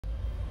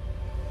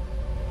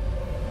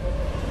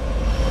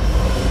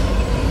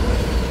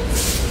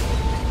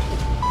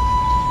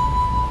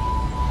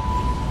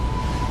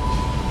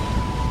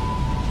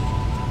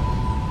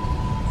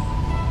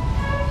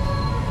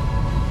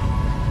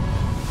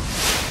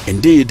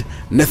Indeed,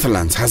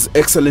 Netherlands has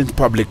excellent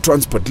public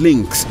transport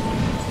links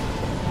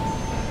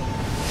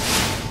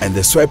and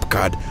the swipe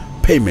card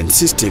payment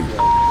system.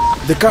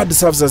 The card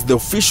serves as the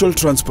official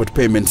transport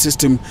payment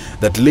system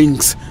that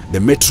links the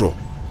metro,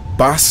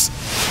 bus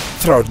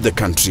throughout the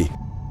country.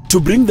 To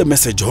bring the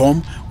message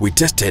home, we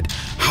tested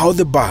how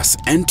the bus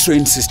and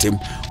train system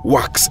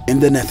works in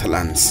the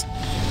Netherlands.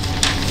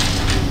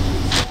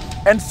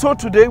 And so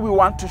today we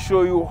want to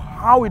show you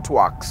how it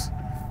works.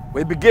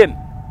 We begin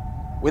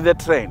with the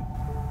train.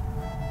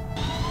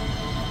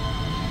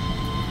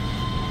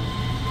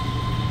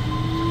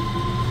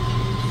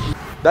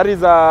 That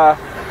is an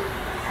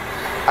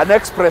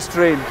express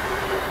train.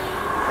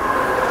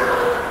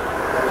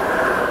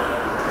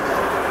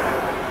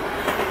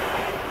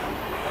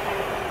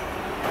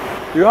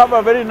 You have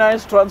a very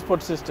nice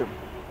transport system.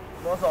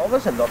 There was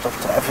always a lot of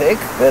traffic,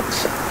 but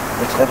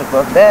the traffic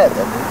was bad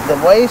and the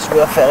ways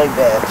were very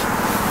bad.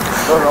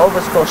 They were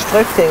always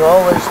constructing,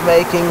 always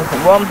making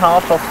one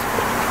half of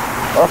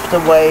the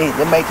way,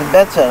 they made it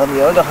better, and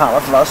the other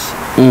half was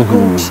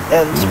good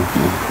and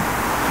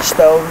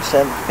stones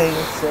and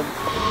things.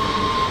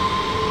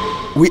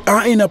 We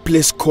are in a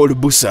place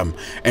called Bussum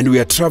and we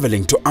are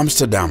traveling to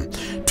Amsterdam,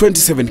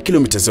 27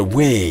 kilometers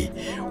away.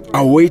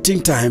 Our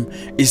waiting time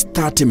is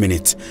 30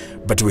 minutes,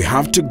 but we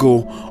have to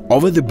go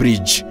over the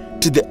bridge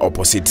to the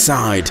opposite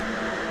side.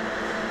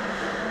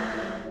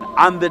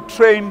 And the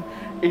train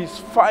is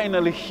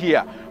finally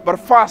here. But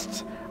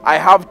first, I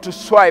have to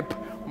swipe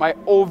my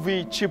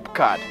OV chip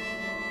card.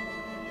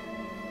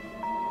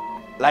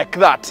 Like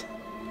that.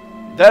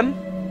 Then,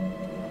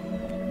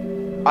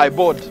 I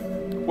board.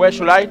 Where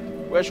should I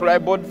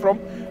board from?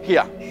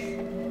 Here.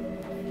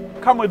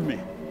 Come with me.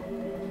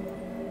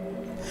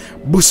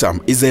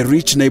 Bussum is a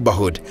rich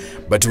neighborhood,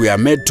 but we are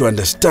made to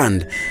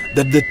understand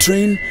that the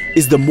train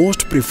is the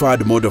most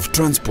preferred mode of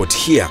transport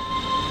here.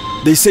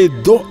 They say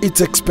though it's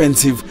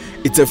expensive,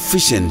 it's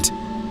efficient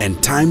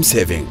and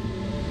time-saving.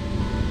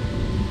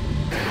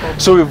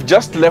 So we've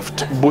just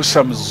left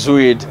Bussum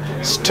Zuid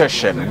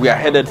station. We are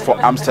headed for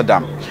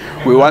Amsterdam.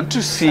 We want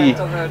to see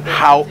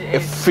how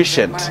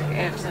efficient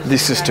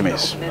this system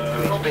is.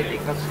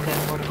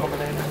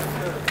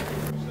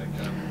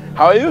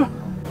 How are you?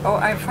 Oh,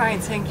 I'm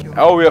fine, thank you.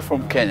 Oh, we are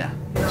from Kenya.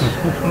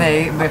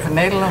 Nee, ik ben van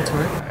Nederland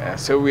hoor.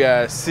 So we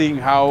are seeing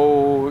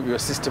how your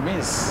system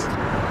is.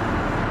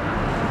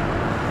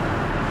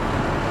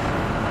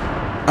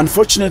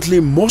 Unfortunately,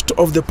 most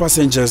of the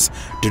passengers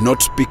do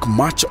not speak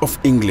much of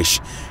English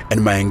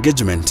and my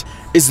engagement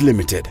is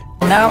limited.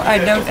 Now I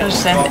don't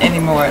understand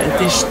anymore.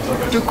 It is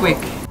too quick.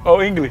 Oh,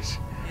 English?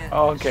 Yeah.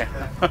 Oh, okay.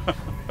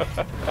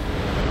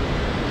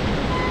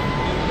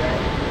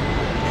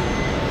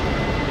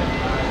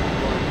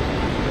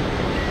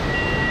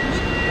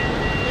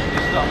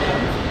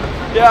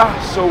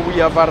 Yeah, so we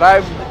have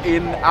arrived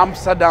in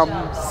Amsterdam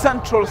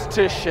Central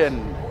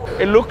Station.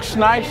 It looks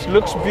nice,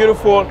 looks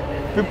beautiful.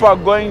 People are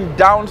going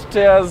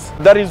downstairs.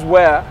 That is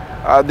where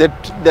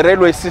the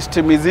railway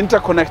system is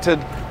interconnected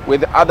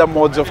with other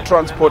modes of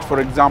transport, for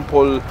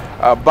example,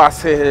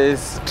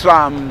 buses,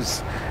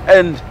 trams,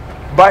 and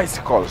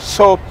bicycles.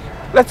 So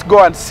let's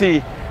go and see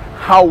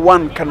how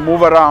one can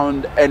move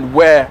around and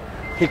where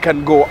he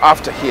can go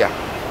after here.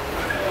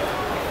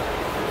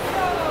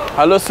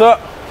 Hello, sir.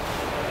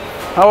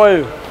 How are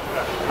you?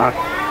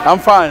 I'm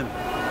fine.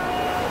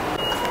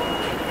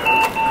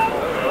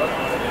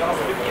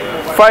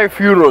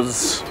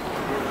 €5.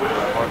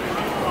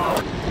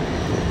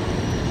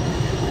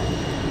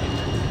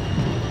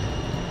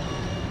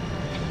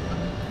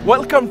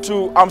 Welcome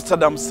to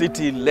Amsterdam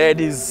City,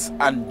 ladies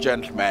and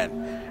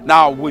gentlemen.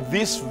 Now, with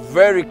this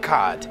very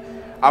card,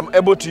 I'm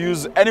able to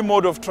use any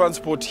mode of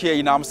transport here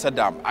in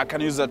Amsterdam. I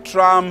can use a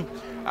tram,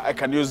 I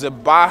can use a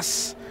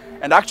bus,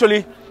 and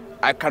actually,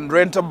 I can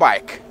rent a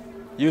bike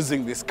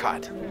using this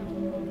card.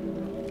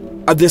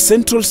 At the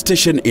central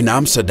station in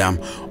Amsterdam,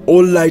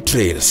 all light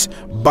rails,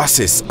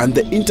 buses and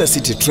the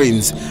intercity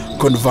trains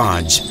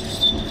converge.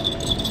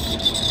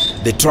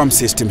 The tram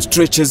system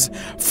stretches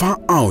far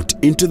out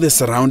into the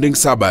surrounding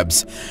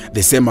suburbs.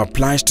 The same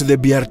applies to the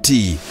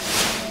BRT.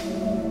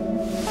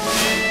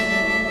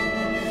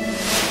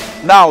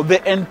 Now,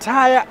 the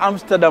entire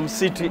Amsterdam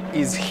city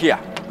is here.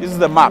 This is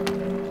the map.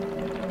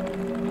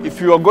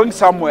 If you are going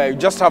somewhere, you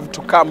just have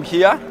to come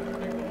here,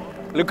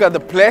 look at the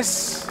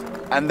place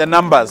and the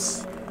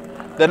numbers.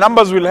 The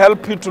numbers will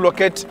help you to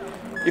locate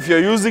if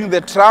you're using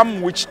the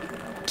tram, which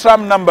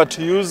tram number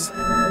to use.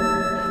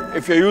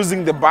 If you're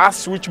using the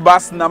bus, which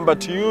bus number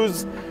to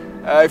use.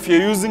 If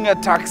you're using a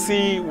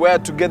taxi, where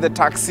to get the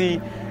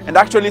taxi. And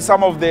actually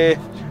some of the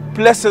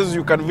places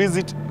you can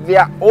visit, they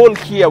are all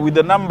here with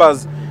the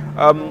numbers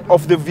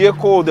of the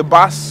vehicle, the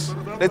bus,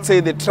 let's say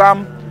the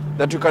tram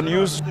that you can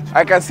use.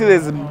 I can see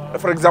there's,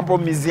 for example,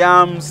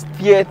 museums,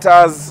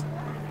 theaters,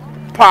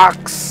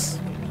 parks,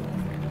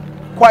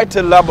 quite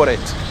elaborate.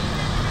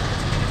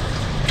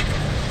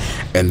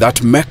 And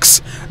that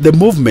makes the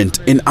movement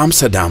in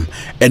Amsterdam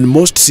and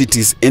most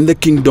cities in the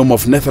Kingdom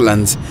of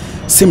Netherlands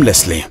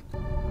seamlessly.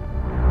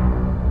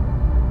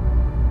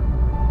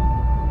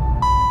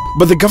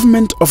 But the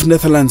government of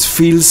Netherlands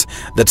feels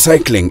that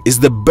cycling is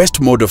the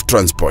best mode of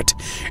transport.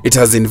 It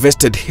has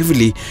invested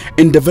heavily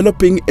in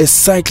developing a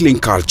cycling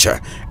culture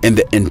in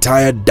the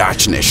entire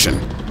Dutch nation.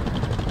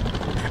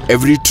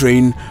 Every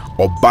train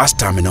or bus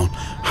terminal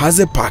has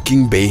a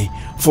parking bay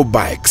for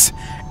bikes,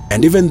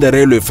 and even the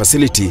railway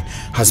facility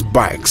has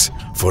bikes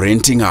for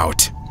renting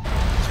out.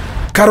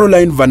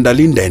 Caroline van der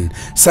Linden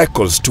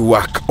cycles to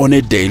work on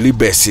a daily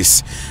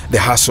basis. The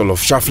hassle of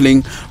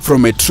shuffling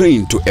from a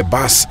train to a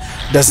bus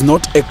does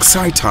not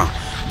excite her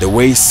the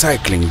way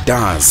cycling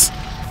does.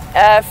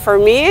 For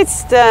me,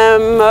 it's the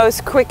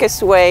most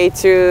quickest way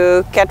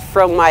to get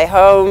from my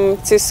home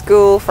to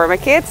school for my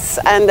kids,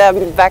 and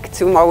then back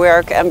to my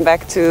work and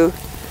back to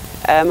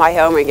my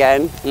home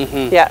again.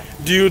 Yeah.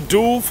 Do you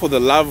do for the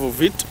love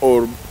of it,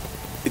 or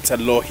it's a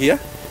law here?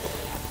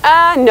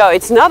 No,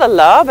 it's not a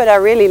law, but I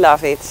really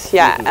love it.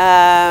 Yeah,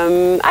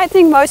 I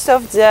think most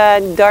of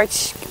the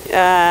Dutch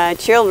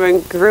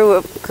children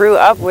grew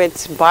up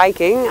with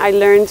biking. I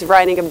learned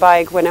riding a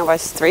bike when I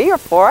was 3 or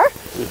 4,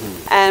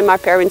 and my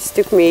parents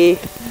took me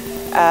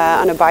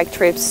on a bike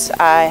trips.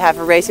 I have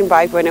a racing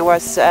bike when I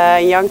was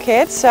a young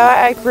kid, so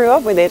I grew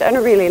up with it and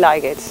I really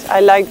like it. I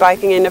like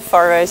biking in the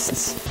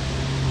forests.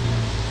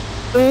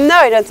 No,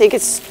 I don't think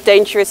it's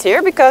dangerous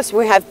here because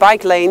we have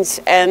bike lanes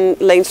and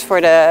lanes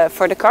for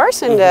the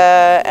cars and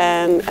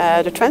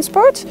the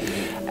transport.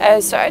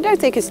 So I don't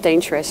think it's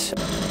dangerous.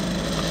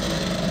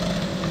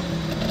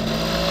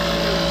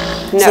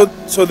 No.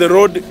 So the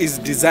road is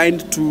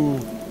designed to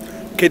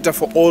cater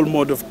for all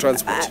mode of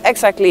transport?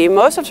 Exactly.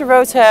 Most of the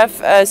roads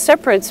have a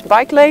separate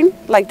bike lane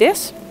like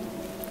this.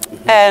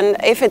 And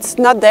if it's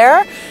not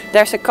there,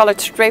 there's a colored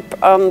strip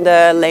on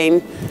the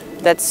lane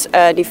that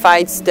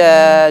divides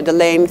the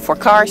lane for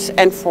cars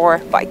and for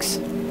bikes.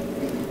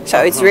 So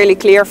it's really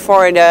clear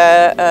for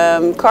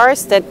the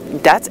cars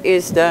that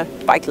is the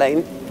bike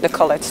lane, the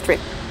colored strip.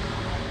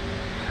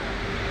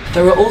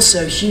 There are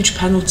also huge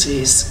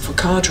penalties for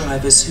car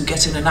drivers who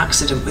get in an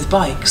accident with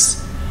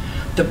bikes.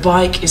 The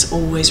bike is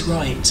always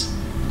right.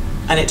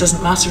 And it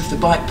doesn't matter if the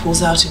bike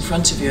pulls out in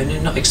front of you and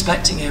you're not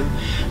expecting him.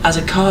 As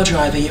a car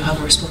driver, you have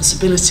a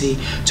responsibility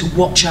to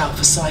watch out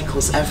for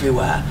cycles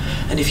everywhere.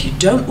 And if you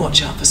don't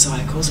watch out for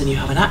cycles and you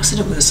have an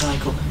accident with a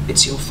cycle,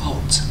 it's your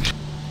fault.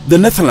 The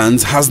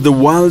Netherlands has the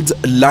world's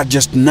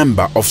largest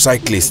number of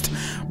cyclists,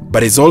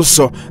 but is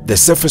also the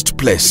safest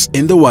place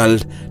in the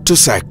world to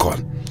cycle.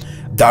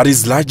 That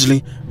is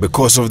largely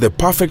because of the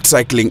perfect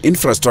cycling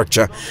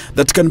infrastructure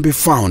that can be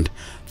found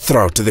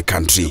throughout the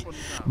country.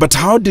 But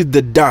how did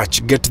the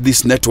Dutch get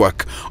this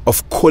network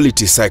of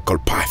quality cycle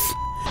path?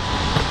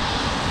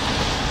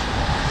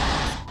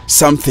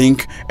 Some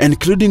think,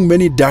 including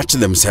many Dutch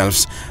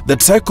themselves,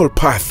 that cycle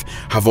paths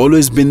have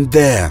always been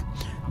there.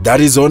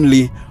 That is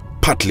only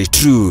partly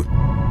true.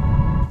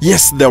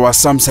 Yes, there were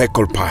some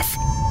cycle paths,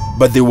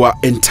 but they were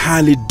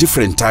entirely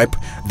different type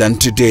than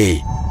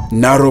today.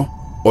 Narrow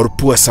or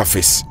poor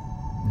surface,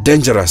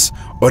 dangerous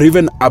or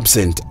even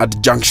absent at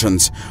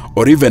junctions,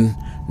 or even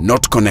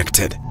not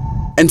connected.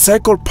 And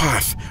cycle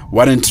paths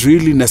weren't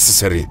really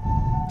necessary.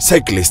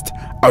 Cyclists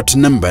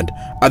outnumbered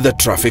other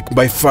traffic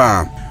by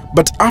far.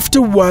 But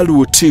after World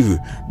War II,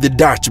 the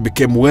Dutch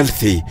became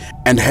wealthy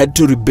and had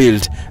to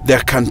rebuild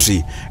their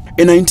country.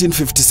 In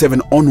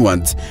 1957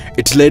 onwards,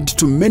 it led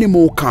to many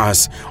more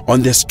cars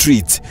on the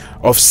streets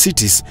of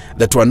cities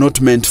that were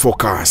not meant for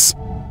cars.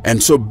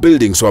 And so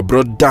buildings were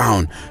brought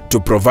down to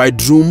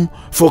provide room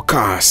for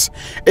cars.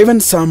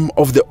 Even some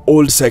of the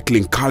old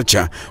cycling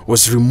culture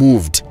was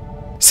removed.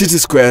 City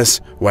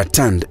squares were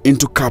turned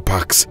into car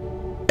parks,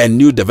 and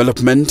new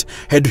development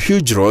had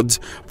huge roads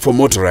for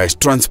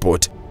motorized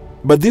transport.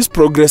 But this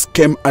progress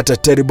came at a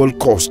terrible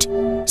cost.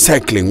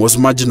 Cycling was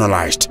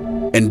marginalized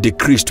and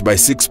decreased by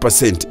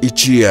 6%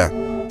 each year,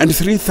 and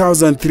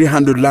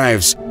 3,300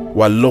 lives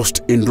were lost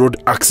in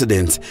road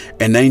accidents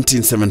in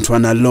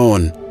 1971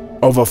 alone.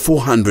 Over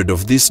 400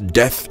 of these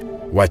deaths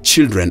were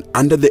children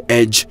under the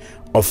age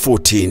of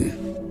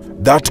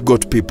 14. That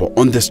got people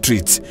on the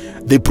streets.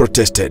 They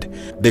protested.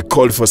 They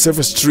called for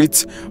safer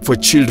streets for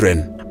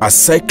children, as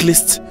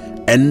cyclists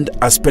and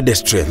as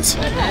pedestrians.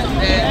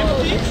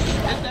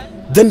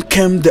 Then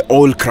came the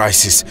oil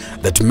crisis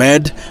that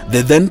made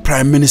the then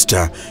Prime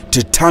Minister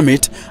to term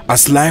it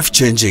as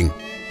life-changing.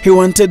 He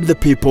wanted the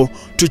people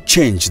to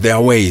change their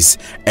ways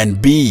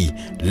and be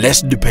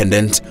less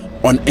dependent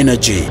on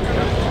energy.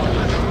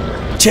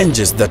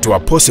 Changes that were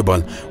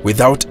possible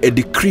without a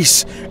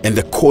decrease in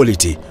the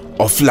quality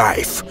of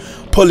life.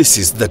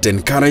 Policies that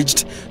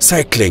encouraged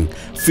cycling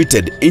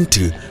fitted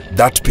into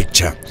that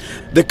picture.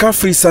 The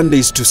car-free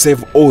Sundays to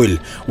save oil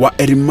were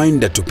a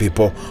reminder to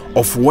people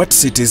of what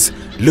cities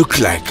look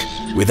like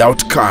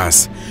without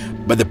cars.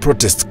 But the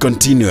protests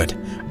continued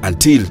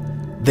until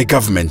the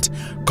government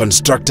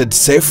constructed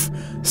safe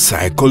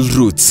cycle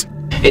routes.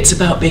 It's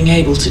about being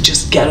able to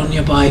just get on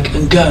your bike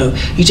and go.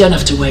 You don't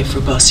have to wait for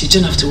a bus, you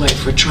don't have to wait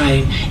for a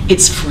train.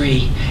 It's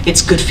free,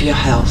 it's good for your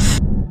health.